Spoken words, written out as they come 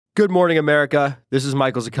Good morning, America. This is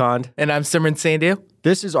Michael Zakand. And I'm Simran Sandhu.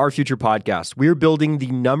 This is Our Future Podcast. We're building the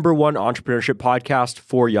 #1 entrepreneurship podcast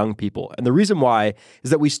for young people. And the reason why is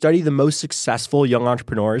that we study the most successful young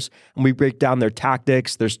entrepreneurs and we break down their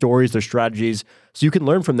tactics, their stories, their strategies, so you can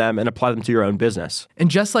learn from them and apply them to your own business.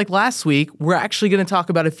 And just like last week, we're actually going to talk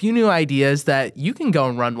about a few new ideas that you can go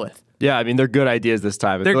and run with. Yeah, I mean, they're good ideas this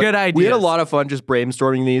time. They're good ideas. We had a lot of fun just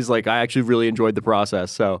brainstorming these. I actually really enjoyed the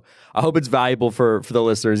process. So I hope it's valuable for the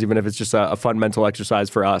listeners, even if it's just a fun mental exercise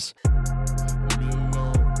for us.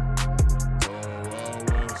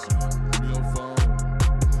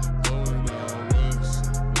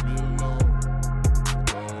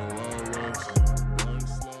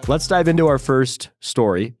 Let's dive into our first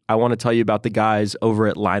story. I want to tell you about the guys over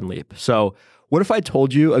at LineLeap. So what if I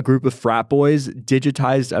told you a group of frat boys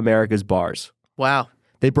digitized America's bars? Wow.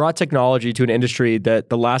 They brought technology to an industry that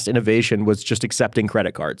the last innovation was just accepting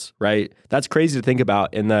credit cards, right? That's crazy to think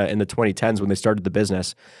about in the 2010s when they started the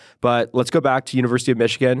business. But let's go back to University of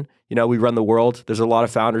Michigan. You know, we run the world. There's a lot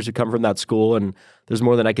of founders who come from that school, and there's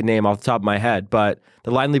more than I can name off the top of my head. But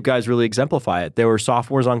the LineLeap guys really exemplify it. They were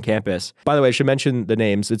sophomores on campus. By the way, I should mention the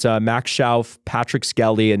names. It's Max Schauf, Patrick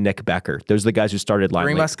Skelly, and Nick Becker. Those are the guys who started LineLeap.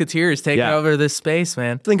 Three Musketeers taking over this space,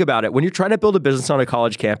 man. Think about it. When you're trying to build a business on a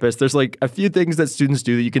college campus, there's like a few things that students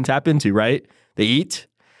do that you can tap into, right? They eat,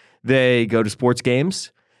 they go to sports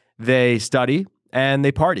games, they study, and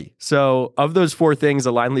they party. So of those four things,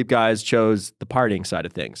 the LineLeap guys chose the partying side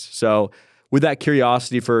of things. So with that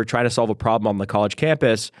curiosity for trying to solve a problem on the college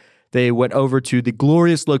campus, they went over to the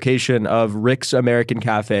glorious location of Rick's American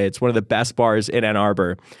Cafe. It's one of the best bars in Ann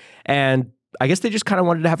Arbor. And I guess they just kind of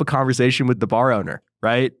wanted to have a conversation with the bar owner,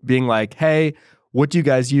 right? Being like, hey, what do you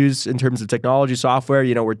guys use in terms of technology software?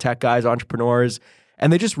 You know, we're tech guys, entrepreneurs.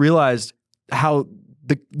 And they just realized how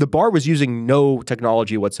the bar was using no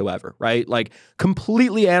technology whatsoever, right? Like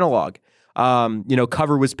completely analog.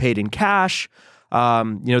 Cover was paid in cash.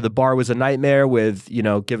 The bar was a nightmare with,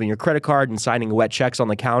 giving your credit card and signing wet checks on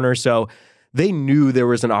the counter. So they knew there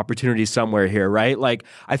was an opportunity somewhere here, right? Like,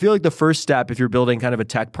 I feel like the first step if you're building kind of a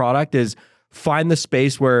tech product is find the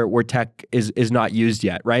space where tech is not used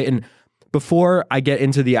yet, right? And before I get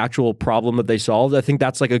into the actual problem that they solved, I think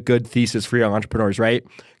that's like a good thesis for young entrepreneurs, right?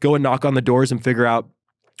 Go and knock on the doors and figure out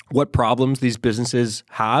what problems these businesses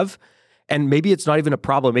have. And maybe it's not even a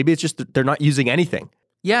problem. Maybe it's just that they're not using anything.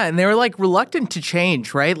 Yeah, and they were like reluctant to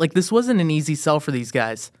change, right? Like this wasn't an easy sell for these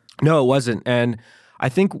guys. No, it wasn't. And I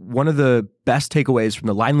think one of the best takeaways from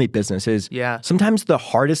the LineLeap business is sometimes the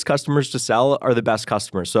hardest customers to sell are the best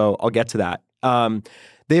customers. So I'll get to that.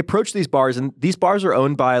 They approach these bars, and these bars are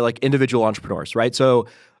owned by like individual entrepreneurs, right? So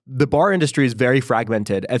the bar industry is very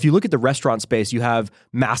fragmented. If you look at the restaurant space, you have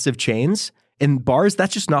massive chains. In bars,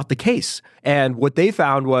 that's just not the case. And what they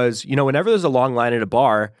found was, whenever there's a long line at a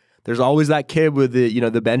bar, there's always that kid with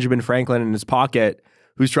the Benjamin Franklin in his pocket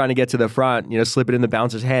who's trying to get to the front, slip it in the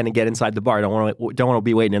bouncer's hand and get inside the bar. Don't want to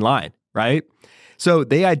be waiting in line, right? So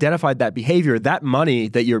they identified that behavior, that money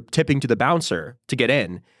that you're tipping to the bouncer to get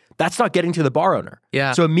in, that's not getting to the bar owner.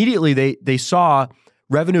 Yeah. So immediately they saw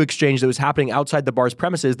revenue exchange that was happening outside the bar's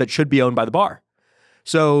premises that should be owned by the bar.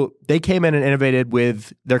 So they came in and innovated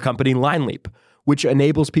with their company LineLeap, which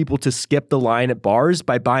enables people to skip the line at bars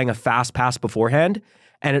by buying a FastPass beforehand.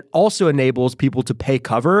 And it also enables people to pay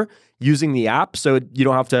cover using the app. So you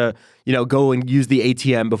don't have to, go and use the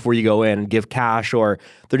ATM before you go in and give cash, or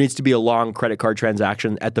there needs to be a long credit card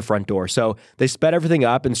transaction at the front door. So they sped everything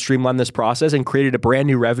up and streamlined this process and created a brand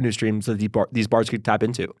new revenue stream so that these bars could tap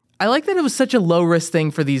into. I like that it was such a low risk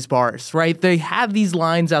thing for these bars, right? They have these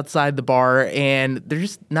lines outside the bar and they're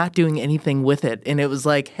just not doing anything with it. And it was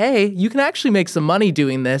like, hey, you can actually make some money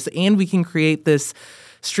doing this, and we can create this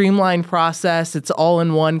streamlined process. It's all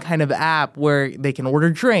in one kind of app where they can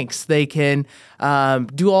order drinks, they can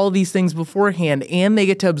do all these things beforehand, and they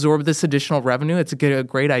get to absorb this additional revenue. It's a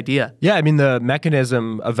great idea. Yeah, I mean, the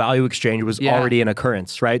mechanism of value exchange was already in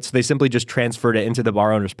occurrence, right? So they simply just transferred it into the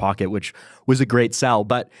bar owner's pocket, which was a great sell.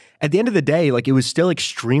 But at the end of the day, it was still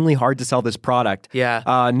extremely hard to sell this product.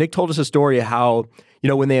 Yeah. Nick told us a story of how,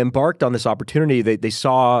 when they embarked on this opportunity, they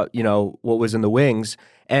saw, what was in the wings.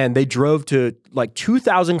 And they drove to like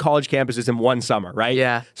 2,000 college campuses in one summer, right?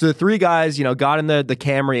 Yeah. So the three guys, got in the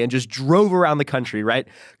Camry and just drove around the country, right?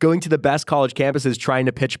 Going to the best college campuses trying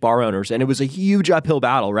to pitch bar owners. And it was a huge uphill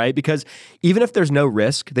battle, right? Because even if there's no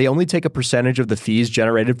risk, they only take a percentage of the fees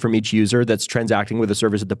generated from each user that's transacting with a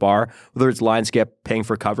service at the bar, whether it's line skip, paying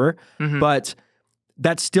for cover. Mm-hmm. But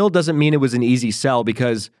that still doesn't mean it was an easy sell,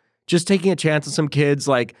 because just taking a chance on some kids,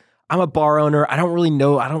 like, I'm a bar owner. I don't really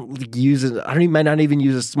know. I don't use it. Might not even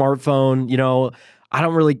use a smartphone. I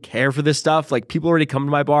don't really care for this stuff. Like, people already come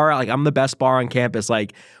to my bar. Like, I'm the best bar on campus.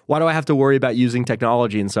 Like, why do I have to worry about using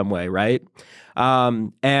technology in some way, right?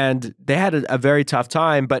 And they had a very tough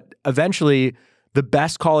time, but eventually the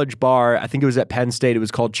best college bar, I think it was at Penn State, it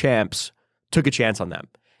was called Champs, took a chance on them.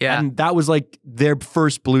 Yeah. And that was like their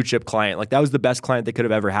first blue chip client. Like, that was the best client they could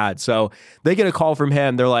have ever had. So they get a call from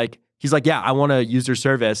him. He's like, yeah, I want to use your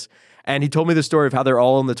service. And he told me the story of how they're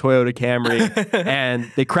all in the Toyota Camry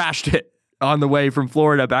and they crashed it on the way from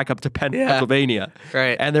Florida back up to Pennsylvania.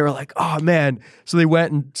 Right. And they were like, oh man. So they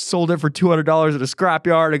went and sold it for $200 at a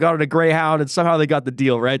scrapyard. They got it a Greyhound and somehow they got the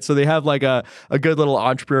deal, right? So they have like a good little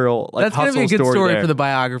entrepreneurial That's going to be a good story there. for the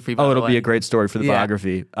biography. It'll be a great story for the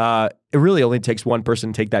biography. It really only takes one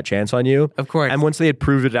person to take that chance on you. Of course. And once they had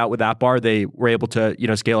proved it out with that bar, they were able to,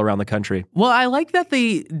 scale around the country. Well, I like that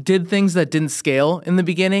they did things that didn't scale in the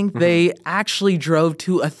beginning. Mm-hmm. They actually drove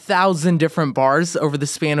to 1,000 different bars over the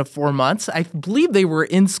span of 4 months. I believe they were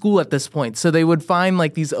in school at this point. So they would find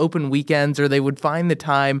like these open weekends, or they would find the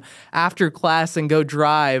time after class and go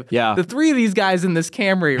drive. Yeah. The three of these guys in this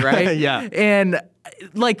Camry, right? Yeah. And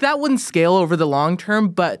like that wouldn't scale over the long term,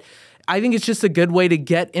 but I think it's just a good way to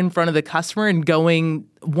get in front of the customer and going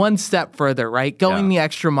one step further, right? Going the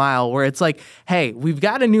extra mile, where it's like, hey, we've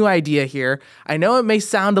got a new idea here. I know it may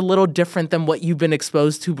sound a little different than what you've been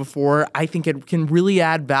exposed to before. I think it can really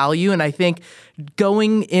add value. And I think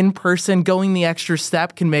going in person, going the extra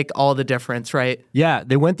step can make all the difference, right? Yeah,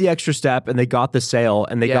 they went the extra step and they got the sale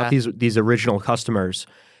and they got these original customers.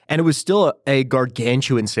 And it was still a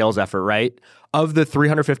gargantuan sales effort, right? Of the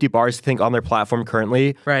 350 bars, I think, on their platform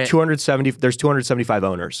currently, right. there's 275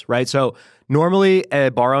 owners, right? So normally a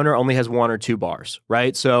bar owner only has 1 or 2 bars,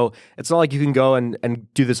 right? So it's not like you can go and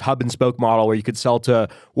do this hub and spoke model where you could sell to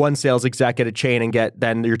one sales exec at a chain and get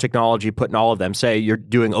then your technology put in all of them. Say you're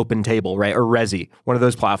doing Open Table, right? Or Resi, one of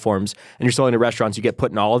those platforms, and you're selling to restaurants, you get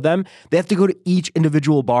put in all of them. They have to go to each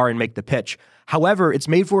individual bar and make the pitch. However, it's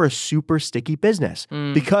made for a super sticky business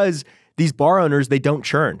because these bar owners, they don't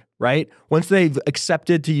churn, right? Once they've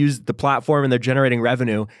accepted to use the platform and they're generating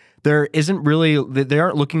revenue, they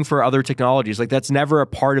aren't looking for other technologies. Like, that's never a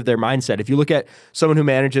part of their mindset. If you look at someone who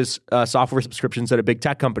manages software subscriptions at a big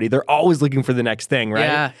tech company, they're always looking for the next thing,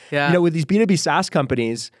 right? Yeah. With these B2B SaaS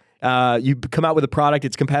companies, you come out with a product,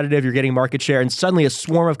 it's competitive, you're getting market share, and suddenly a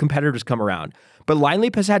swarm of competitors come around. But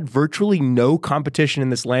LineLeap has had virtually no competition in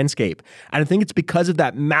this landscape. And I think it's because of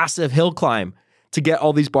that massive hill climb to get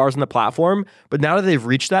all these bars on the platform. But now that they've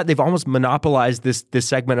reached that, they've almost monopolized this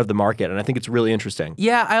segment of the market. And I think it's really interesting.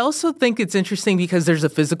 Yeah, I also think it's interesting because there's a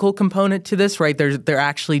physical component to this, right? They're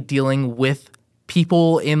actually dealing with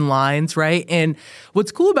people in lines, right? And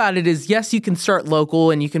what's cool about it is, yes, you can start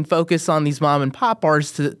local and you can focus on these mom and pop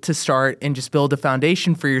bars to start and just build a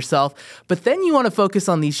foundation for yourself. But then you want to focus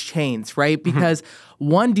on these chains, right? Because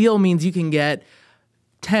one deal means you can get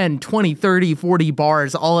 10, 20, 30, 40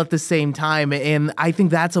 bars all at the same time. And I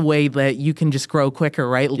think that's a way that you can just grow quicker,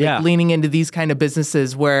 right? Yeah. Like leaning into these kind of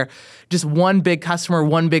businesses where just one big customer,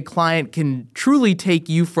 one big client can truly take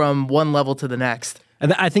you from one level to the next.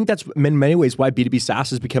 And I think that's in many ways why B2B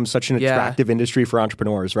SaaS has become such an attractive industry for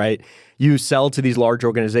entrepreneurs, right? You sell to these large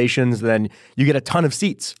organizations, then you get a ton of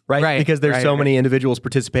seats, right? Because there's so many individuals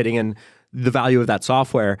participating in the value of that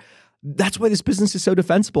software. That's why this business is so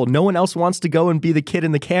defensible. No one else wants to go and be the kid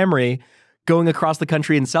in the Camry going across the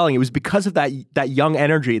country and selling. It was because of that young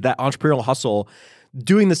energy, that entrepreneurial hustle,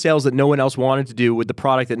 doing the sales that no one else wanted to do with the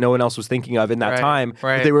product that no one else was thinking of in that time,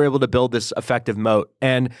 that they were able to build this effective moat.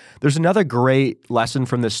 And there's another great lesson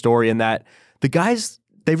from this story in that the guys,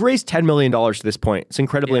 they've raised $10 million to this point. It's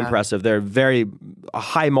incredibly impressive. They're a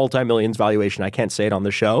high multi-millions valuation. I can't say it on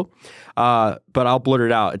the show, but I'll blurt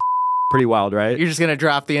it out. It's pretty wild, right? You're just going to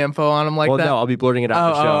drop the info on them like that? Well, no, I'll be blurting it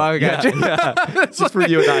out on the show. I got you. Yeah. It's just for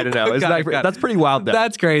you and I to know. That's pretty wild, though.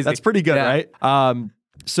 That's crazy. That's pretty good, right?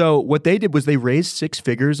 So what they did was they raised 6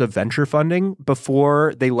 figures of venture funding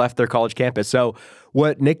before they left their college campus. So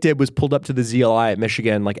what Nick did was pulled up to the ZLI at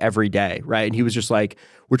Michigan like every day, right? And he was just like,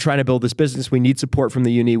 we're trying to build this business. We need support from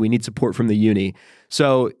the uni. We need support from the uni.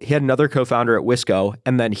 So he had another co-founder at Wisco,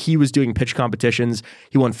 and then he was doing pitch competitions.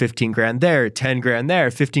 He won 15 grand there, 10 grand there,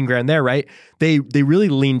 15 grand there, right? They really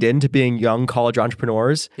leaned into being young college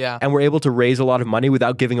entrepreneurs and were able to raise a lot of money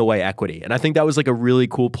without giving away equity. And I think that was like a really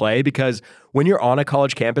cool play because when you're on a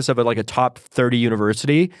college campus of like a top 30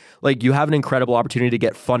 university, like you have an incredible opportunity to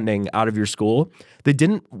get funding out of your school. They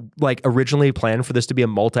didn't like originally plan for this to be a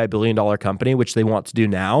multi-billion-dollar company, which they want to do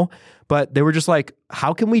now. But they were just like,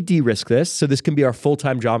 how can we de-risk this so this can be our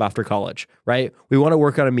full-time job after college, right? We want to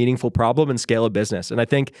work on a meaningful problem and scale a business. And I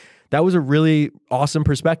think that was a really awesome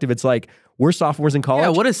perspective. It's like, we're sophomores in college. Yeah,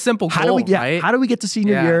 what a simple goal, right? How do we get to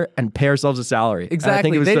senior year and pay ourselves a salary? Exactly. I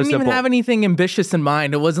think it was they so didn't even simple. have anything ambitious in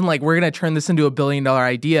mind. It wasn't like we're going to turn this into $1 billion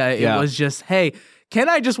idea. It was just, hey, can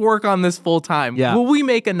I just work on this full time? Yeah. Will we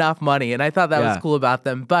make enough money? And I thought that was cool about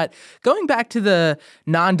them. But going back to the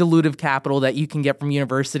non-dilutive capital that you can get from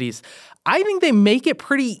universities, I think they make it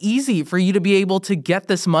pretty easy for you to be able to get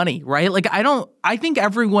this money, right? Like, I think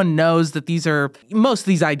everyone knows that most of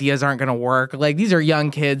these ideas aren't going to work. Like, these are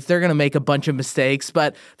young kids. They're going to make a bunch of mistakes,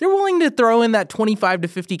 but they're willing to throw in that 25 to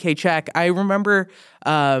 50K check. I remember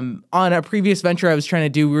on a previous venture I was trying to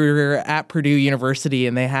do, we were at Purdue University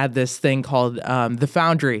and they had this thing called the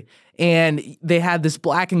Foundry. And they had this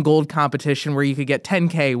black and gold competition where you could get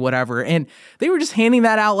 10K, whatever. And they were just handing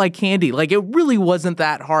that out like candy. Like, it really wasn't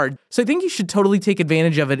that hard. So I think you should totally take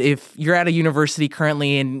advantage of it if you're at a university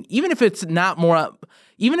currently. And even if it's not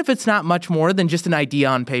much more than just an idea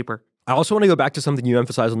on paper. I also want to go back to something you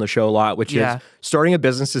emphasize on the show a lot, which is starting a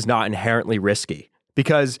business is not inherently risky,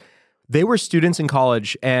 because they were students in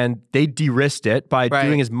college and they de-risked it by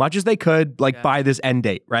doing as much as they could, by this end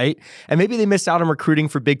date, right? And maybe they missed out on recruiting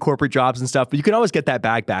for big corporate jobs and stuff, but you can always get that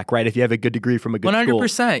bag back, right? If you have a good degree from a good 100%,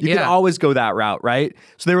 school. You can always go that route, right?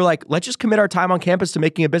 So they were like, let's just commit our time on campus to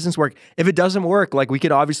making a business work. If it doesn't work, we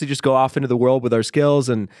could obviously just go off into the world with our skills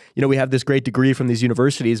and, we have this great degree from these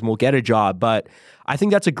universities and we'll get a job. But I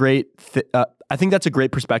think that's a great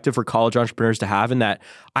perspective for college entrepreneurs to have, in that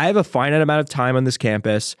I have a finite amount of time on this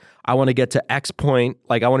campus. I want to get to X point.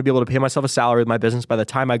 I want to be able to pay myself a salary with my business by the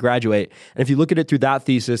time I graduate. And if you look at it through that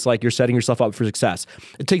thesis, you're setting yourself up for success.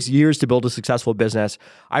 It takes years to build a successful business.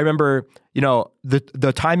 I remember,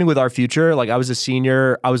 the timing with our future, I was a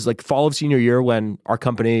senior, I was fall of senior year when our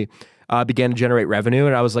company began to generate revenue.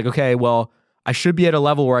 And I was like, okay, well, I should be at a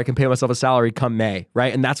level where I can pay myself a salary come May,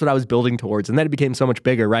 right? And that's what I was building towards. And then it became so much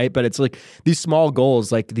bigger, right? But it's these small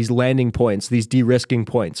goals, these landing points, these de-risking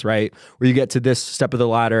points, right? Where you get to this step of the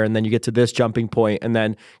ladder and then you get to this jumping point and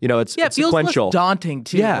then, it's it feels sequential. Less daunting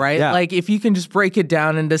too, right? Yeah. If you can just break it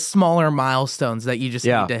down into smaller milestones that you just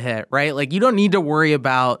need to hit, right? You don't need to worry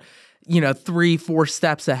about 3-4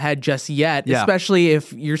 steps ahead just yet, especially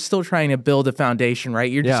if you're still trying to build a foundation,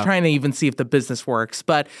 right? You're just trying to even see if the business works.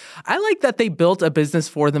 But I like that they built a business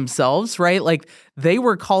for themselves, right? They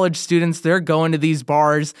were college students. They're going to these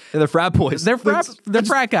bars. And they're frat boys. They're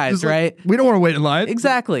frat guys, right? We don't want to wait in line.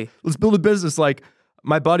 Exactly. Let's build a business.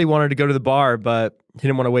 My buddy wanted to go to the bar, but he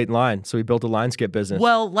didn't want to wait in line. So he built a line skip business.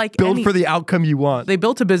 Well, build for the outcome you want. They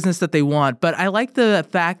built a business that they want, but I like the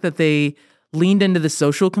fact that they leaned into the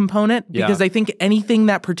social component, because I think anything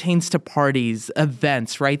that pertains to parties,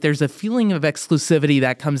 events, right? There's a feeling of exclusivity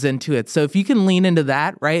that comes into it. So if you can lean into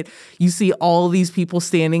that, right? You see all these people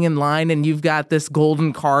standing in line and you've got this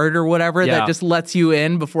golden card or whatever that just lets you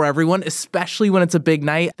in before everyone, especially when it's a big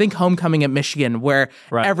night. Think homecoming at Michigan, where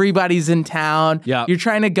everybody's in town. You're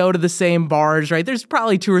trying to go to the same bars, right? There's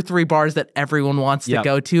probably 2 or 3 bars that everyone wants to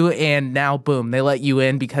go to. And now, boom, they let you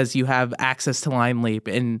in because you have access to Line Leap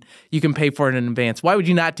and you can pay for it in advance. Why would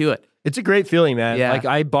you not do it? It's a great feeling, man. Yeah.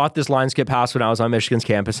 I bought this line skip pass when I was on Michigan's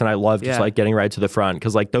campus, and I loved just getting right to the front,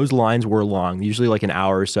 because those lines were long, usually an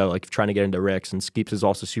hour or so, trying to get into Rick's, and Skeeps is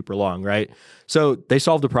also super long, right? So they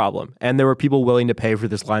solved a problem, and there were people willing to pay for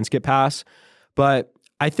this line skip pass. But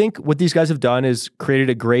I think what these guys have done is created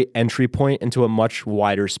a great entry point into a much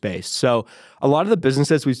wider space. So a lot of the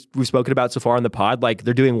businesses we've spoken about so far on the pod,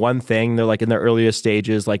 they're doing one thing, they're in their earliest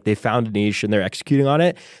stages, they found a niche and they're executing on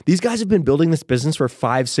it. These guys have been building this business for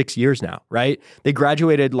 5-6 years now, right? They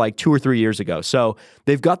graduated 2 or 3 years ago. So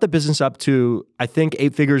they've got the business up to, I think,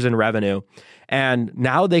 8 figures in revenue. And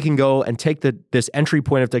now they can go and take this entry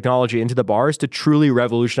point of technology into the bars to truly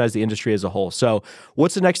revolutionize the industry as a whole. So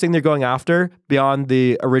what's the next thing they're going after beyond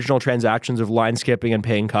the original transactions of line skipping and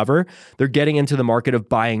paying cover? They're getting into the market of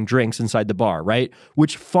buying drinks inside the bar, right?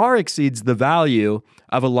 Which far exceeds the value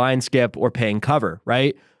of a line skip or paying cover,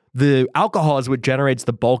 right? The alcohol is what generates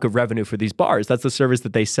the bulk of revenue for these bars. That's the service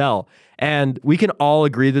that they sell. And we can all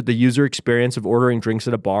agree that the user experience of ordering drinks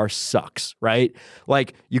at a bar sucks, right?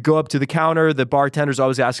 You go up to the counter, the bartender's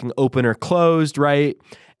always asking open or closed, right?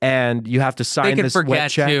 And you have to sign this wet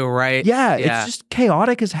check. Too, right? Yeah, it's just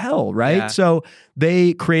chaotic as hell, right? Yeah. So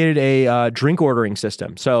they created a drink ordering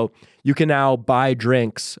system. So you can now buy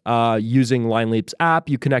drinks using Line Leap's app.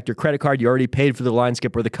 You connect your credit card. You already paid for the line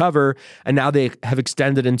skip or the cover. And now they have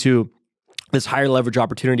extended into this higher leverage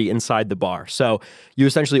opportunity inside the bar. So you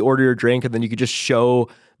essentially order your drink and then you could just show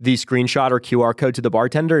the screenshot or QR code to the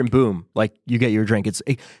bartender and boom, you get your drink. It's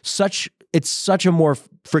such it's such a more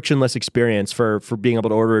frictionless experience for being able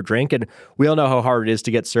to order a drink. And we all know how hard it is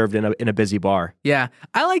to get served in a busy bar. Yeah.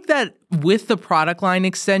 I like that with the product line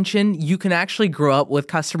extension, you can actually grow up with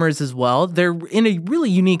customers as well. They're in a really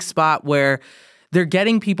unique spot where they're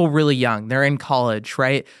getting people really young. They're in college,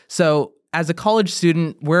 right? So as a college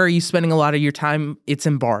student, where are you spending a lot of your time? It's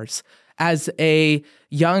in bars. As a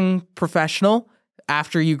young professional,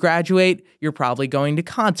 after you graduate, you're probably going to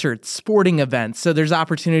concerts, sporting events. So there's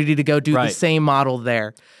opportunity to go do the same model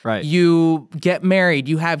there. Right. You get married,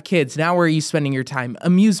 you have kids. Now where are you spending your time?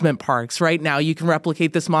 Amusement parks. Right now you can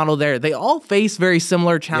replicate this model there. They all face very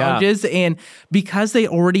similar challenges. And because they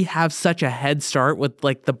already have such a head start with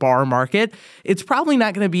like the bar market, it's probably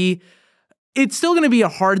not going to be it's still going to be a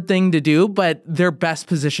hard thing to do, but they're best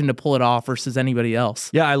positioned to pull it off versus anybody else.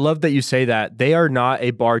 Yeah, I love that you say that. They are not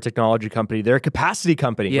a bar technology company. They're a capacity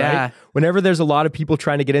company, right? Whenever there's a lot of people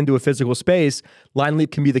trying to get into a physical space,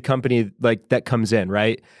 LineLeap can be the company like that comes in,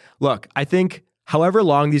 right? Look, I think however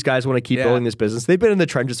long these guys want to keep building this business, they've been in the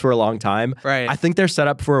trenches for a long time. Right. I think they're set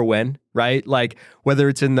up for a win, right? Like whether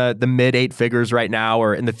it's in the mid 8 figures right now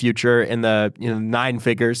or in the future in the 9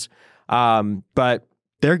 figures. But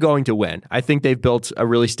they're going to win. I think they've built a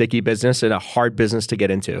really sticky business and a hard business to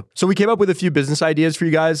get into. So we came up with a few business ideas for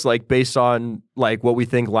you guys, like based on like what we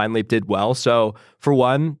think LineLeap did well. So for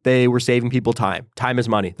one, they were saving people time. Time is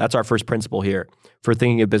money. That's our first principle here for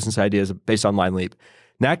thinking of business ideas based on LineLeap.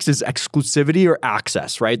 Next is exclusivity or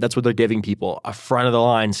access, right? That's what they're giving people, a front of the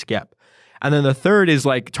line skip. And then the third is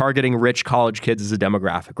like targeting rich college kids as a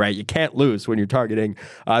demographic, right? You can't lose when you're targeting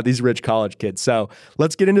these rich college kids. So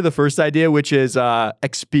let's get into the first idea, which is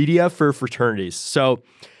Expedia for fraternities. So,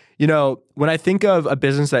 when I think of a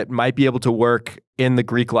business that might be able to work in the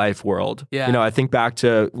Greek life world, I think back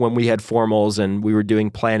to when we had formals and we were doing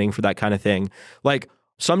planning for that kind of thing. Like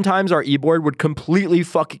sometimes our e-board would completely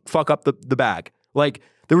fuck up the bag. Like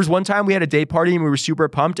there was one time we had a day party and we were super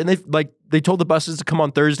pumped and they told the buses to come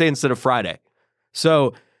on Thursday instead of Friday.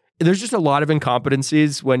 So there's just a lot of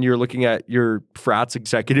incompetencies when you're looking at your frat's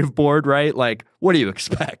executive board, right? Like, what do you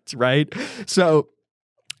expect, right? So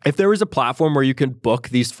if there was a platform where you can book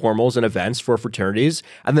these formals and events for fraternities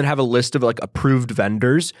and then have a list of like approved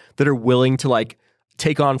vendors that are willing to like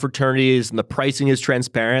take on fraternities and the pricing is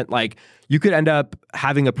transparent, like you could end up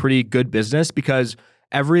having a pretty good business because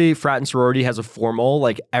every frat and sorority has a formal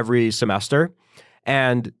like every semester.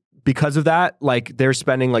 And because of that, like they're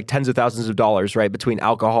spending like tens of thousands of dollars, right? Between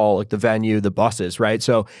alcohol, like the venue, the buses, right?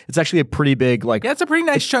 So it's actually a pretty big, like, it's a pretty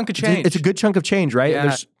nice chunk of change. It's a good chunk of change, right? Yeah. And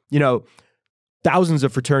there's, thousands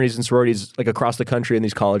of fraternities and sororities like across the country in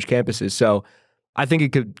these college campuses. So I think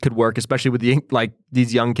it could work, especially with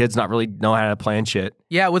these young kids not really know how to plan shit.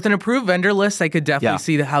 Yeah, with an approved vendor list, I could definitely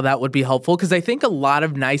see how that would be helpful because I think a lot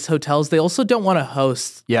of nice hotels, they also don't want to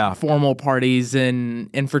host formal parties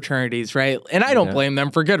and fraternities, right? And I don't blame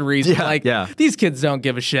them for good reason. These kids don't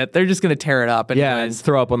give a shit. They're just going to tear it up and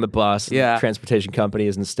throw up on the bus. Yeah. The transportation company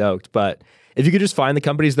isn't stoked. But if you could just find the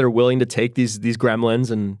companies that are willing to take these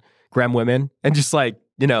gremlins and grem women and just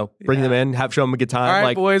bring them in, show them a good time. All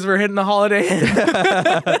right, boys, we're hitting the holiday.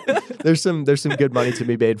 There's some good money to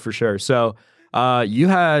be made for sure. So you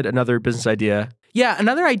had another business idea. Yeah,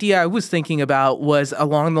 another idea I was thinking about was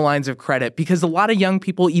along the lines of credit because a lot of young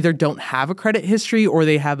people either don't have a credit history or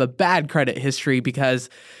they have a bad credit history because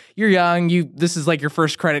you're young. This is like your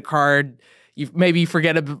first credit card. Maybe you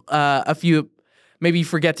forget a few. Maybe you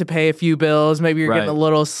forget to pay a few bills. Maybe you're getting a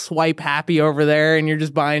little swipe happy over there and you're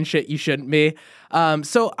just buying shit you shouldn't be.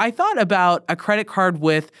 So I thought about a credit card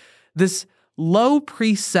with this low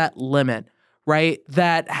preset limit, right?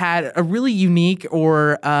 That had a really unique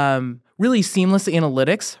or really seamless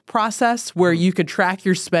analytics process where you could track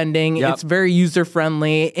your spending. Yep. It's very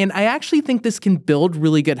user-friendly. And I actually think this can build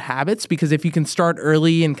really good habits because if you can start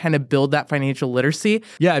early and kind of build that financial literacy.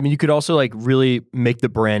 Yeah, I mean, you could also like really make the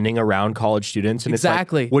branding around college students. And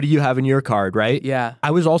exactly. It's like, what do you have in your card, right? Yeah.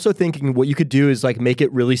 I was also thinking what you could do is like make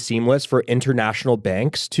it really seamless for international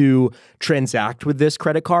banks to transact with this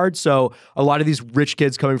credit card. So a lot of these rich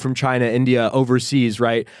kids coming from China, India, overseas,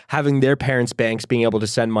 right? Having their parents' banks being able to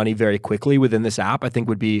send money very quickly within this app, I think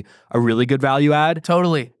would be a really good value add.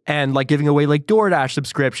 Totally. And like giving away like DoorDash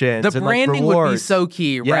subscriptions. The branding would be so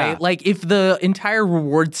key, right? Yeah. Like if the entire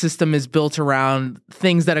reward system is built around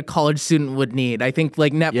things that a college student would need. I think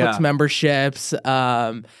like Netflix memberships,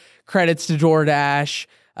 credits to DoorDash,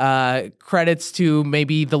 credits to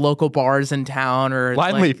maybe the local bars in town or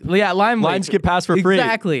Lime Leap. Yeah, Lime Leap. Lines get passed for free.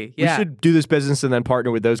 Exactly. Yeah. We should do this business and then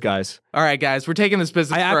partner with those guys. All right, guys, we're taking this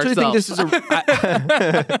business I for actually think ourselves. this is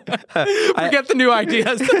Forget the new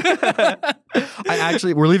ideas.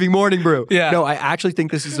 we're leaving Morning Brew. Yeah. No, I actually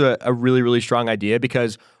think this is a really, really strong idea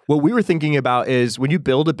because what we were thinking about is when you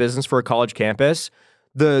build a business for a college campus,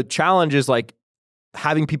 the challenge is like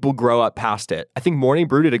having people grow up past it. I think Morning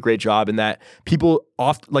Brew did a great job in that people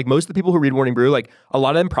like most of the people who read Morning Brew, like a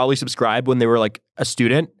lot of them probably subscribed when they were like a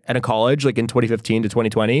student at a college, like in 2015 to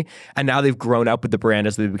 2020. And now they've grown up with the brand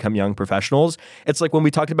as they become young professionals. It's like when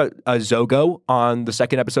we talked about Zogo on the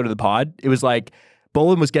second episode of the pod, it was like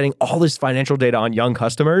Bolin was getting all this financial data on young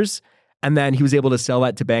customers. And then he was able to sell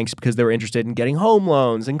that to banks because they were interested in getting home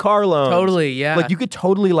loans and car loans. Totally, yeah. Like you could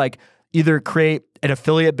totally like either create an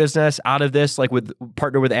affiliate business out of this, like with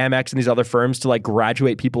partner with Amex and these other firms to like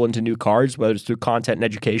graduate people into new cards, whether it's through content and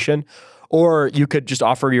education, or you could just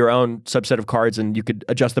offer your own subset of cards and you could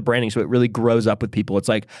adjust the branding so it really grows up with people. It's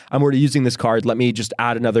like, I'm already using this card. Let me just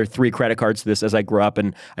add another 3 credit cards to this as I grow up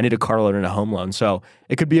and I need a car loan and a home loan. So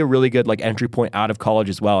it could be a really good like entry point out of college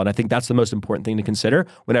as well. And I think that's the most important thing to consider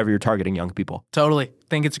whenever you're targeting young people. Totally.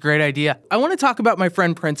 Think it's a great idea. I want to talk about my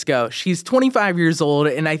friend Princego. She's 25 years old,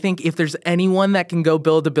 and I think if there's anyone that can go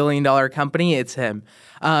build $1 billion company, it's him.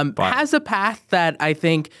 Has a path that I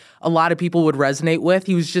think a lot of people would resonate with.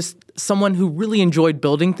 He was just someone who really enjoyed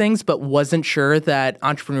building things, but wasn't sure that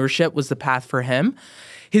entrepreneurship was the path for him.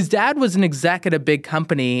 His dad was an exec at a big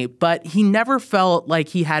company, but he never felt like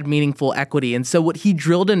he had meaningful equity. And so what he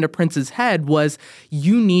drilled into Prince's head was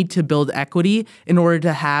you need to build equity in order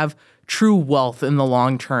to have true wealth in the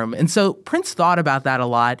long term. And so Prince thought about that a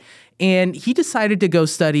lot, and he decided to go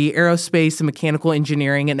study aerospace and mechanical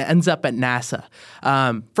engineering and ends up at NASA.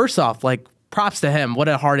 First off, like, props to him. What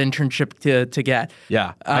a hard internship to get.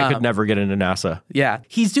 Yeah, I could never get into NASA. Yeah.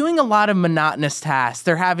 He's doing a lot of monotonous tasks.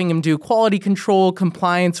 They're having him do quality control,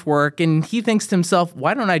 compliance work, and he thinks to himself,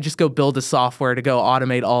 why don't I just go build a software to go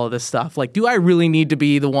automate all of this stuff? Like, do I really need to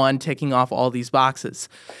be the one ticking off all these boxes?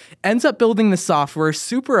 Ends up building the software,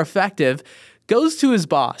 super effective, goes to his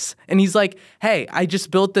boss, and he's like, hey, I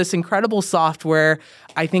just built this incredible software.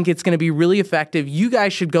 I think it's going to be really effective. You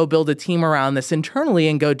guys should go build a team around this internally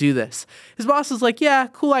and go do this. His boss is like, yeah,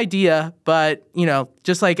 cool idea, but, you know,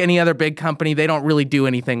 just like any other big company, they don't really do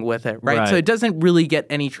anything with it, right? So it doesn't really get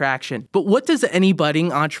any traction. But what does any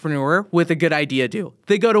budding entrepreneur with a good idea do?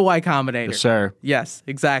 They go to Y Combinator. Yes, sir. Yes,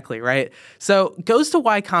 exactly, right? So goes to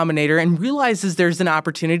Y Combinator and realizes there's an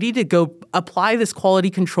opportunity to go apply this quality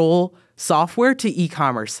control software to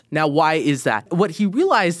e-commerce. Now, why is that? What he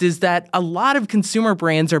realized is that a lot of consumer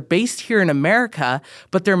brands are based here in America,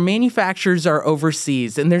 but their manufacturers are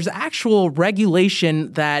overseas. And there's actual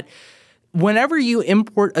regulation that whenever you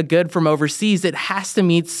import a good from overseas, it has to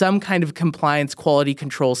meet some kind of compliance quality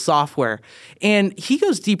control software. And he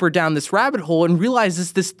goes deeper down this rabbit hole and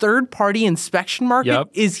realizes this third-party inspection market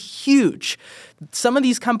is huge. Some of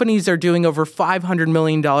these companies are doing over $500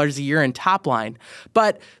 million a year in top line,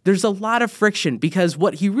 but there's a lot of friction because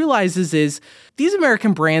what he realizes is these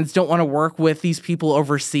American brands don't want to work with these people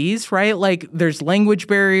overseas, right? Like there's language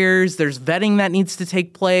barriers, there's vetting that needs to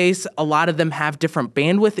take place. A lot of them have different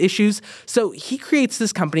bandwidth issues. So he creates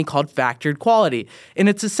this company called Factored Quality, and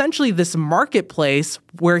it's essentially this marketplace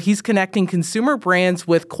where he's connecting consumer brands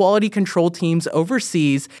with quality control teams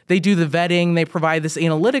overseas. They do the vetting, they provide this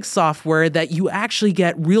analytics software that you actually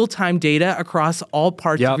get real-time data across all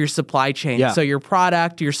parts of your supply chain. So your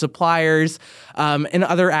product, your suppliers, and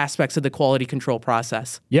other aspects of the quality control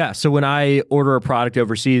process. Yeah, so when I order a product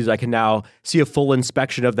overseas, I can now see a full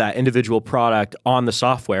inspection of that individual product on the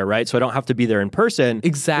software, right? So I don't have to be there in person.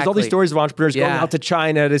 Exactly. There's all these stories of entrepreneurs going out to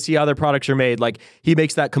China to see how their products are made. Like he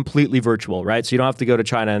makes that completely virtual, right? So you don't have to go to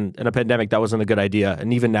China. And in a pandemic, that wasn't a good idea.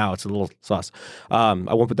 And even now, it's a little sus. I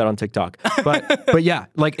won't put that on TikTok. But yeah,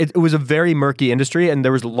 like it was a very murky industry and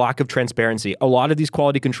there was a lack of transparency. A lot of these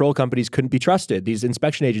quality control companies couldn't be trusted. These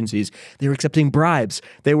inspection agencies, they were accepting bribes.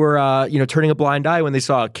 They were, turning a blind eye when they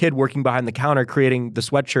saw a kid working behind the counter creating the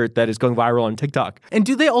sweatshirt that is going viral on TikTok. And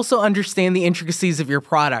do they also understand the intricacies of your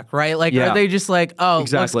product, right? Like, are they just like,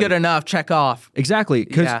 looks good enough, check off? Exactly.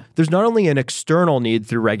 Because there's not only an external need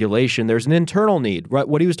through regulation, there's an internal need. Right?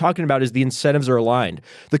 What he was talking about is the incentives are aligned.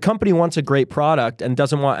 The company wants a great product and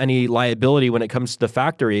doesn't want any liability when it comes to the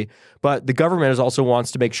factory, but the government government also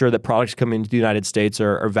wants to make sure that products coming into the United States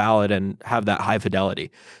are valid and have that high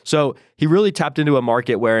fidelity. So he really tapped into a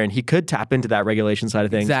market wherein he could tap into that regulation side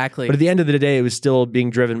of things. Exactly. But at the end of the day, it was still being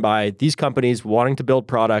driven by these companies wanting to build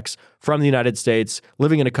products from the United States,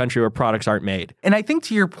 living in a country where products aren't made. And I think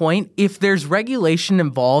to your point, if there's regulation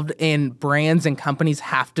involved and brands and companies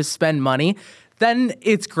have to spend money, then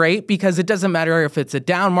it's great because it doesn't matter if it's a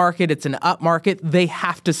down market, it's an up market, they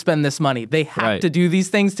have to spend this money. They have to do these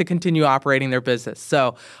things to continue operating their business.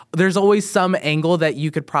 So there's always some angle that you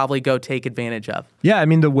could probably go take advantage of. Yeah, I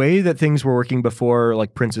mean, the way that things were working before,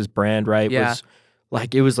 like Prince's brand, right, was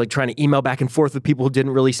like, it was like trying to email back and forth with people who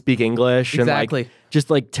didn't really speak English. Exactly. And like, just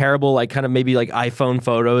like terrible, like kind of maybe like iPhone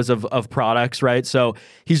photos of products, right? So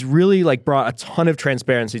he's really like brought a ton of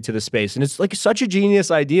transparency to the space. And it's like such a genius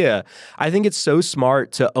idea. I think it's so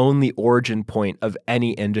smart to own the origin point of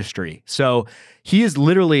any industry. So he is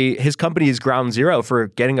literally, his company is ground zero for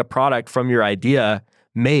getting a product from your idea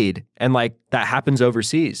made, and like that happens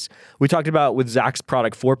overseas. We talked about with Zach's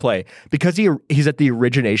product Foreplay, because he's at the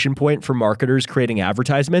origination point for marketers creating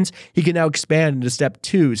advertisements. He can now expand into step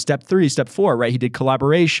 2, step 3, step 4, right? He did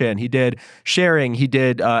collaboration, he did sharing, he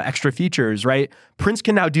did extra features, right? Prince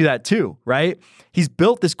can now do that too, right? He's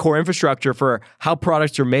built this core infrastructure for how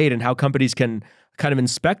products are made and how companies can kind of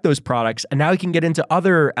inspect those products, and now he can get into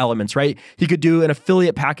other elements, right? He could do an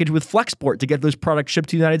affiliate package with Flexport to get those products shipped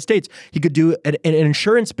to the United States. He could do an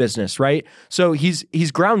insurance business, right? So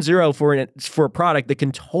he's ground zero for a product that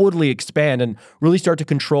can totally expand and really start to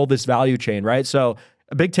control this value chain, right? So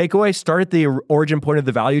a big takeaway, start at the origin point of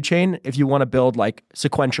the value chain if you want to build like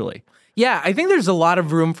sequentially. Yeah, I think there's a lot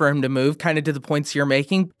of room for him to move, kind of to the points you're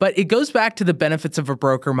making, but it goes back to the benefits of a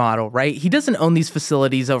broker model, right? He doesn't own these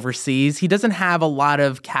facilities overseas. He doesn't have a lot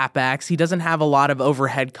of CapEx. He doesn't have a lot of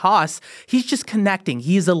overhead costs. He's just connecting.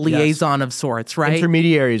 He's a liaison of sorts, right?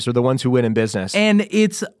 Intermediaries are the ones who win in business. And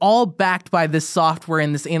it's all backed by this software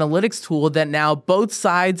and this analytics tool that now both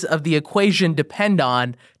sides of the equation depend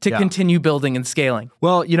on to continue building and scaling.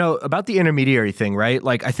 Well, you know, about the intermediary thing, right?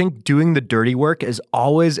 Like, I think doing the dirty work is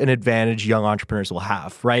always an advantage young entrepreneurs will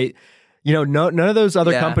have, right? You know, none of those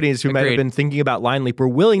other companies who might have been thinking about Line Leap were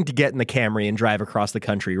willing to get in the Camry and drive across the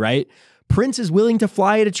country, right? Prince is willing to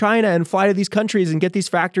fly to China and fly to these countries and get these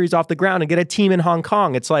factories off the ground and get a team in Hong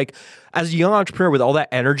Kong. It's like, as a young entrepreneur with all that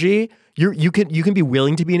energy, you can be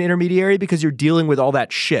willing to be an intermediary because you're dealing with all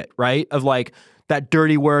that shit, right? Of like that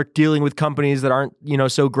dirty work, dealing with companies that aren't, you know,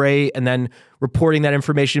 so great, and then reporting that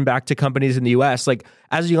information back to companies in the US. Like,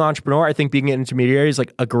 as a young entrepreneur, I think being an intermediary is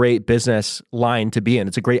like a great business line to be in.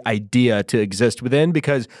 It's a great idea to exist within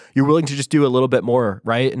because you're willing to just do a little bit more,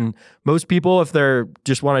 right? And most people, if they're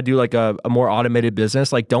just want to do like a more automated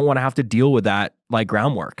business, like don't want to have to deal with that like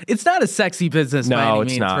groundwork. It's not a sexy business by any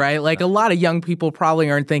means, right? Like a lot of young people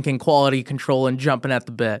probably aren't thinking quality control and jumping at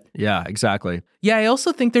the bit. Yeah, exactly. Yeah, I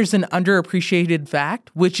also think there's an underappreciated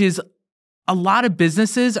fact, which is a lot of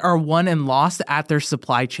businesses are won and lost at their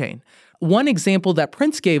supply chain. One example that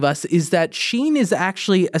Prince gave us is that Shein is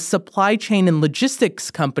actually a supply chain and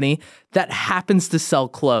logistics company that happens to sell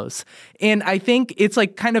clothes. And I think it's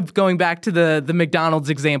like kind of going back to the McDonald's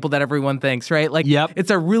example that everyone thinks, right? Like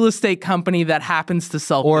it's a real estate company that happens to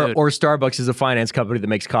sell food. Or Starbucks is a finance company that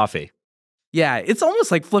makes coffee. Yeah, it's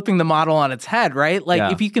almost like flipping the model on its head, right?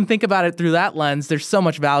 Like if you can think about it through that lens, there's so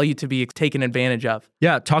much value to be taken advantage of.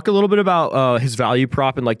 Yeah, talk a little bit about his value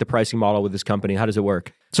prop and like the pricing model with this company. How does it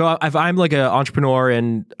work? So if I'm like an entrepreneur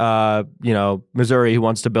in Missouri who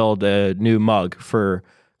wants to build a new mug for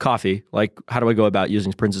coffee, like how do I go about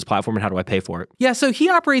using Prince's platform and how do I pay for it? Yeah, so he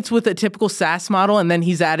operates with a typical SaaS model, and then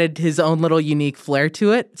he's added his own little unique flair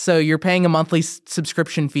to it. So you're paying a monthly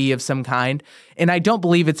subscription fee of some kind, and I don't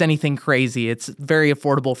believe it's anything crazy. It's very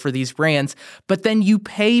affordable for these brands, but then you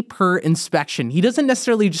pay per inspection. He doesn't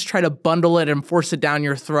necessarily just try to bundle it and force it down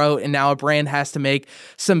your throat, and now a brand has to make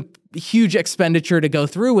some huge expenditure to go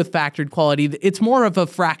through with factored quality. It's more of a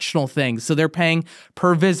fractional thing. So they're paying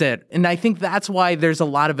per visit. And I think that's why there's a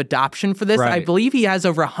lot of adoption for this. Right. I believe he has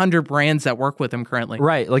over 100 brands that work with him currently.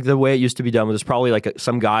 Right. Like the way it used to be done was probably like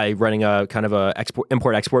some guy running a kind of a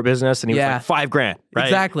import-export business, and he was like $5,000, right?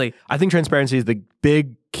 Exactly. I think transparency is the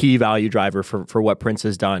big key value driver for what Prince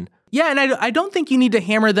has done. Yeah, and I don't think you need to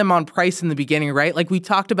hammer them on price in the beginning, right? Like we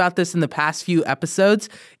talked about this in the past few episodes.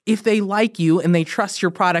 If they like you and they trust your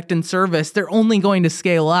product and service, they're only going to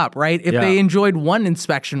scale up, right? If they enjoyed one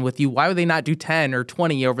inspection with you, why would they not do 10 or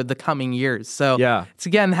 20 over the coming years? So it's,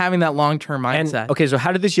 again, having that long-term mindset. And, okay, so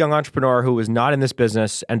how did this young entrepreneur who was not in this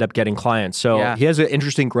business end up getting clients? So he has an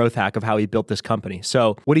interesting growth hack of how he built this company.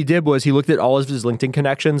 So what he did was he looked at all of his LinkedIn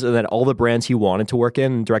connections and then all the brands he wanted to work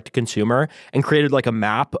in in direct to consumer and created like a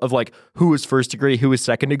map of like who was first degree, who was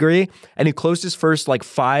second degree. And he closed his first like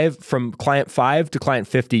 5 from client 5 to client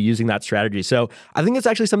 50 using that strategy. So I think it's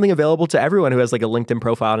actually something available to everyone who has like a LinkedIn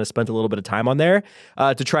profile and has spent a little bit of time on there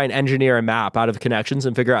to try and engineer a map out of connections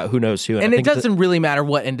and figure out who knows who. And it doesn't really matter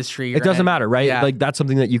what industry you're in. It doesn't matter, right? Yeah. Like that's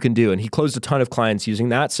something that you can do. And he closed a ton of clients using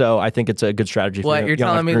that. So I think it's a good strategy. What, you're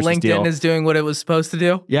telling me LinkedIn is doing what it was supposed to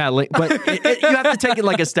do? Yeah, but you have to take it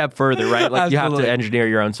like a step further, right? Like you have to engineer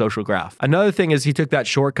your own social graph. Another thing is he took that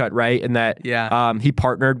shortcut, right? And that he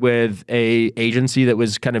partnered with a agency that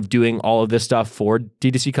was kind of doing all of this stuff for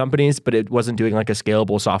D2C companies, but it wasn't doing like a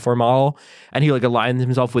scalable software model. And he like aligned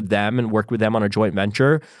himself with them and worked with them on a joint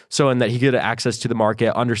venture. So in that he could get access to the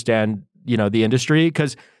market, understand, the industry.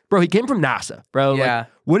 Because bro, he came from NASA, bro. Yeah.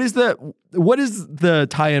 Like, what is the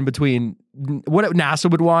tie-in between what NASA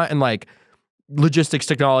would want and like logistics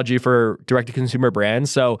technology for direct-to-consumer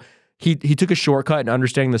brands? So he took a shortcut in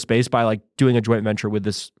understanding the space by like doing a joint venture with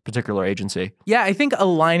this particular agency. Yeah, I think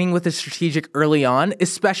aligning with the strategic early on,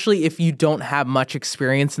 especially if you don't have much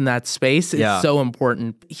experience in that space, is so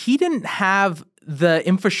important. He didn't have the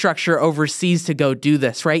infrastructure overseas to go do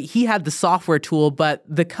this, right? He had the software tool, but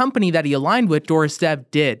the company that he aligned with, Doris Dev,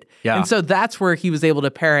 did. Yeah. And so that's where he was able to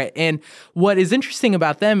pair it. And what is interesting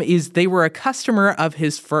about them is they were a customer of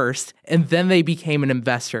his first, and then they became an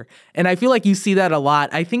investor. And I feel like you see that a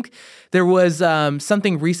lot. I think there was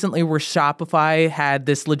something recently where Shopify had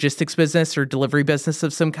this logistics business or delivery business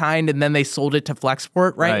of some kind, and then they sold it to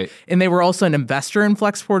Flexport, right? And they were also an investor in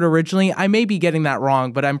Flexport originally. I may be getting that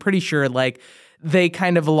wrong, but I'm pretty sure like they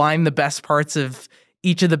kind of aligned the best parts of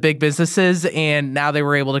each of the big businesses, and now they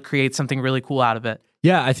were able to create something really cool out of it.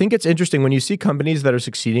 Yeah, I think it's interesting when you see companies that are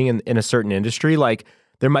succeeding in a certain industry, like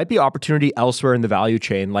there might be opportunity elsewhere in the value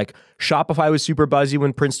chain. Like Shopify was super buzzy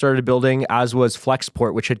when Prince started building, as was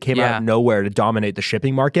Flexport, which had came out of nowhere to dominate the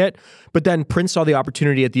shipping market. But then Prince saw the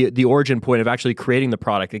opportunity at the origin point of actually creating the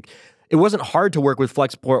product. Like, it wasn't hard to work with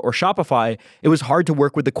Flexport or Shopify. It was hard to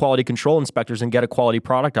work with the quality control inspectors and get a quality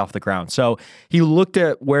product off the ground. So he looked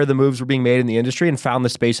at where the moves were being made in the industry and found the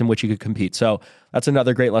space in which he could compete. So that's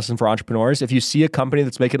another great lesson for entrepreneurs. If you see a company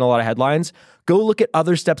that's making a lot of headlines, go look at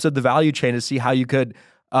other steps of the value chain to see how you could,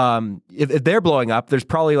 if they're blowing up, there's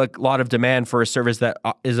probably like a lot of demand for a service that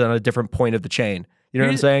is on a different point of the chain. You know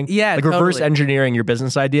what I'm saying? Yeah, like reverse engineering your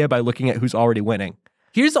business idea by looking at who's already winning.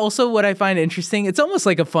 Here's also what I find interesting. It's almost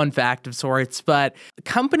like a fun fact of sorts, but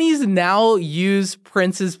companies now use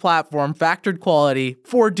Prince's platform, Factored Quality,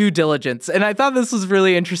 for due diligence. And I thought this was a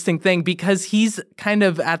really interesting thing because he's kind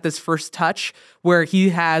of at this first touch where he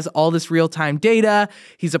has all this real-time data.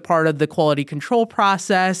 He's a part of the quality control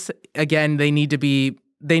process. Again, they need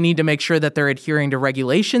to make sure that they're adhering to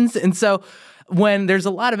regulations. And so when there's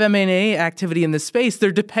a lot of M&A activity in this space, they're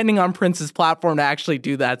depending on Prince's platform to actually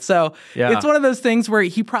do that. So it's one of those things where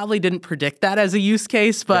he probably didn't predict that as a use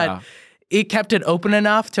case, but it kept it open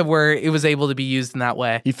enough to where it was able to be used in that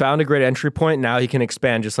way. He found a great entry point. Now he can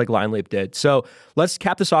expand just like LineLeap did. So let's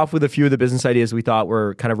cap this off with a few of the business ideas we thought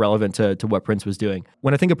were kind of relevant to what Prince was doing.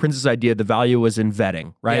 When I think of Prince's idea, the value was in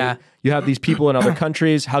vetting, right? Yeah. You have these people in other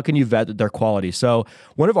countries. How can you vet their quality? So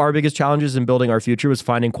one of our biggest challenges in building our future was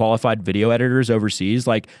finding qualified video editors overseas.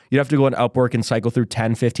 Like you'd have to go on Upwork and cycle through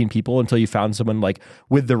 10, 15 people until you found someone like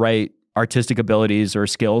with the right artistic abilities or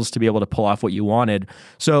skills to be able to pull off what you wanted.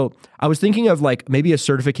 So I was thinking of like maybe a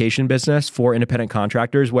certification business for independent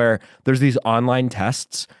contractors where there's these online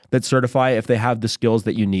tests that certify if they have the skills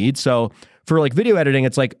that you need. So for like video editing,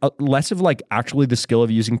 it's like less of like actually the skill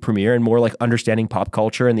of using Premiere and more like understanding pop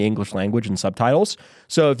culture and the English language and subtitles.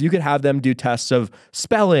 So if you could have them do tests of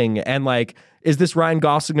spelling and like, is this Ryan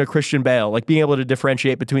Gosling or Christian Bale? Like being able to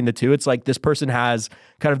differentiate between the two. It's like this person has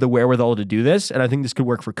kind of the wherewithal to do this. And I think this could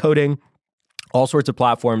work for coding, all sorts of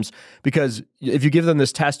platforms, because if you give them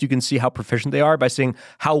this test, you can see how proficient they are by seeing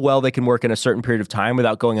how well they can work in a certain period of time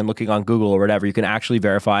without going and looking on Google or whatever. You can actually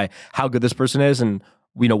verify how good this person is and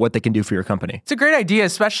what they can do for your company. It's a great idea,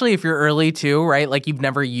 especially if you're early too, right? Like you've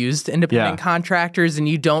never used independent contractors and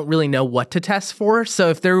you don't really know what to test for. So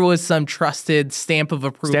if there was some trusted stamp of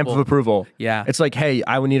approval. Yeah. It's like, hey,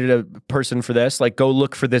 I needed a person for this. Like go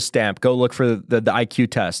look for this stamp. Go look for the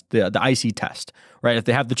IQ test, the IC test, right? If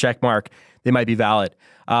they have the check mark, they might be valid.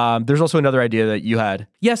 There's also another idea that you had.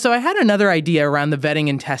 Yeah, so I had another idea around the vetting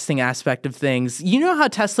and testing aspect of things. You know how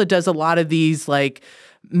Tesla does a lot of these like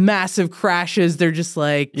massive crashes. They're just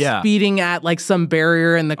like speeding at like some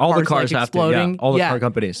barrier and all the car's cars like have exploding. to, all the car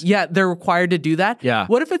companies. Yeah, they're required to do that. Yeah.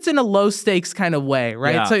 What if it's in a low stakes kind of way,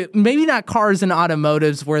 right? Yeah. So maybe not cars and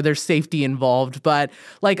automotives where there's safety involved, but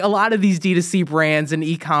like a lot of these D2C brands and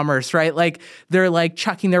e-commerce, right? Like they're like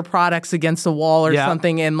chucking their products against a wall or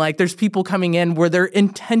something, and like there's people coming in where they're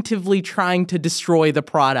intentively trying to destroy the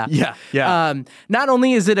product. Not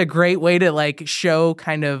only is it a great way to like show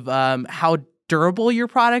kind of how durable your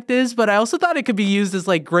product is, but I also thought it could be used as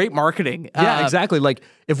like great marketing. Yeah, exactly. Like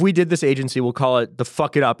if we did this agency, we'll call it the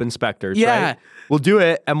Fuck It Up Inspectors. Right? We'll do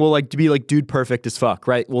it and we'll like be like dude perfect as fuck,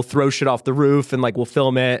 right? We'll throw shit off the roof and like we'll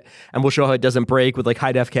film it and we'll show how it doesn't break with like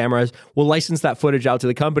high def cameras. We'll license that footage out to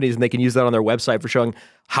the companies and they can use that on their website for showing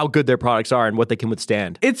how good their products are and what they can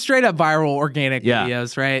withstand. It's straight up viral organic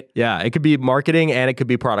videos, right? Yeah, it could be marketing and it could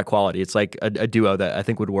be product quality. It's like a duo that I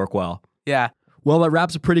think would work well. Yeah. Well, that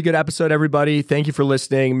wraps a pretty good episode, everybody. Thank you for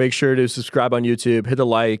listening. Make sure to subscribe on YouTube, hit the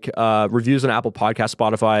like, reviews on Apple Podcasts,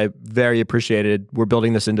 Spotify. Very appreciated. We're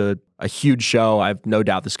building this into a huge show. I have no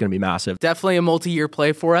doubt this is going to be massive. Definitely a multi-year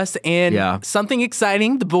play for us. And something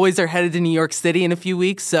exciting, the boys are headed to New York City in a few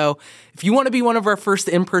weeks. So if you want to be one of our first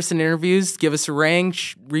in-person interviews, give us a ring,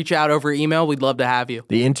 reach out over email. We'd love to have you.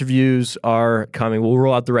 The interviews are coming. We'll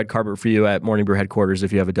roll out the red carpet for you at Morning Brew headquarters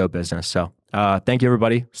if you have a dope business. So thank you,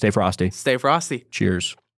 everybody. Stay frosty. Stay frosty.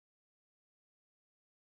 Cheers.